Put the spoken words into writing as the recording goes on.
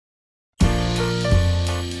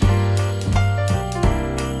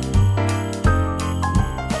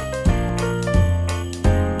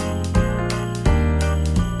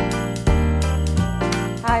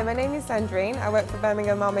Sandrine. I work for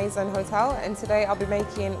Birmingham Malmaison Hotel, and today I'll be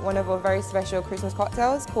making one of our very special Christmas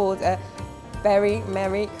cocktails called a Berry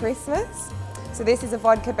Merry Christmas. So this is a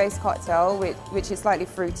vodka-based cocktail which is slightly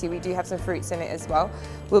fruity. We do have some fruits in it as well.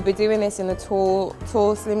 We'll be doing this in a tall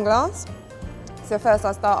slim glass. So first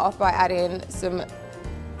I'll start off by adding some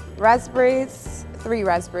raspberries, 3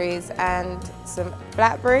 raspberries and some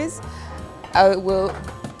blackberries. I will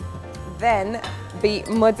then be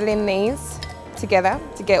muddling these together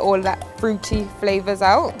to get all that fruity flavours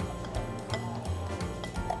out.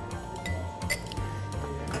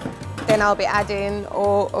 Then I'll be adding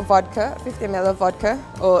all vodka, 50 ml of vodka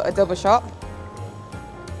or a double shot.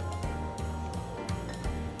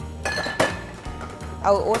 I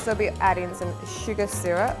will also be adding some sugar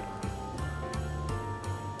syrup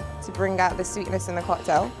to bring out the sweetness in the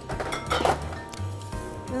cocktail.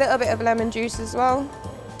 A little bit of lemon juice as well.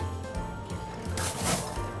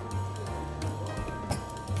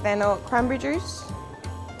 Then cranberry juice.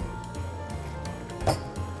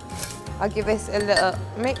 I'll give this a little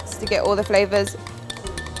mix to get all the flavours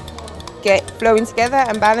flowing together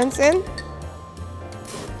and balancing.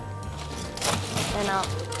 Then I'll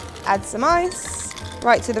add some ice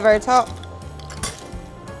right to the very top.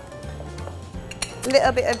 A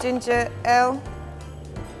little bit of ginger ale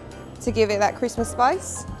to give it that Christmas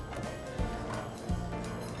spice.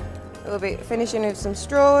 We'll be finishing with some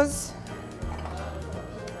straws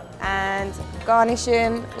and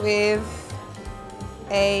garnishing with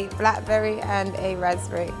a blackberry and a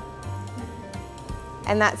raspberry.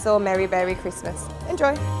 And that's all Merry Berry Christmas.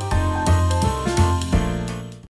 Enjoy!